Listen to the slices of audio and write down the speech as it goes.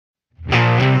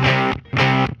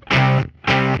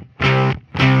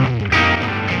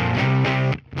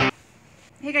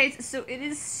Hey guys, so it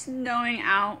is snowing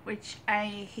out, which I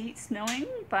hate snowing,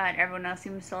 but everyone else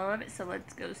seems to love it, so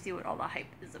let's go see what all the hype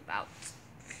is about.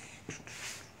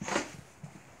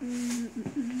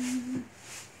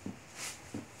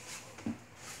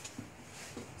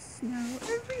 Snow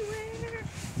everywhere.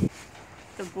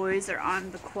 The boys are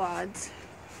on the quads,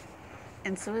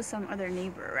 and so is some other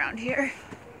neighbor around here.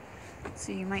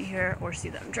 So you might hear or see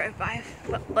them drive by,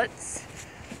 but let's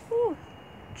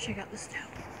check out the snow.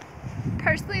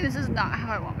 Personally, this is not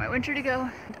how I want my winter to go.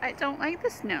 I don't like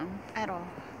the snow at all.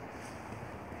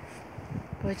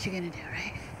 What you gonna do,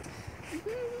 right?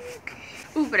 Okay.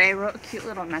 Ooh, but I wrote a cute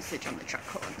little message on the truck.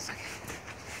 Hold on a second.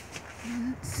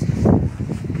 Let's...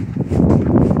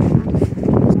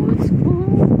 What's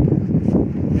cool?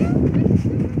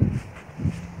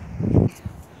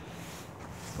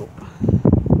 Oh.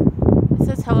 It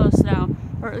says hello snow,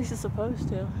 or at least it's supposed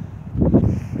to.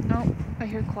 Oh, I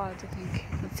hear quads, I think.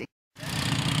 Let's see.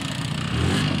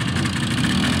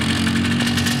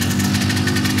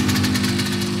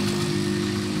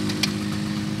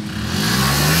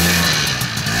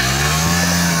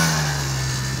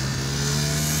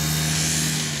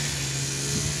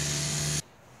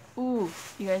 Ooh,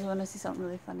 you guys want to see something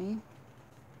really funny?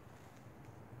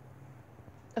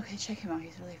 Okay, check him out.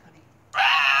 He's really funny.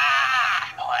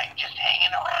 I'm just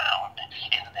hanging around.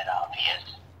 Isn't it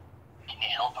obvious? Can you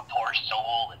help a poor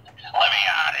soul and let me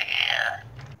out of here?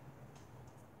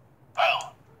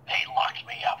 Well, he locked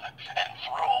me up and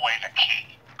threw away the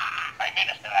key. I'm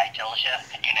innocent, I told you.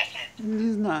 Innocent.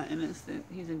 He's not innocent.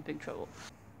 He's in big trouble.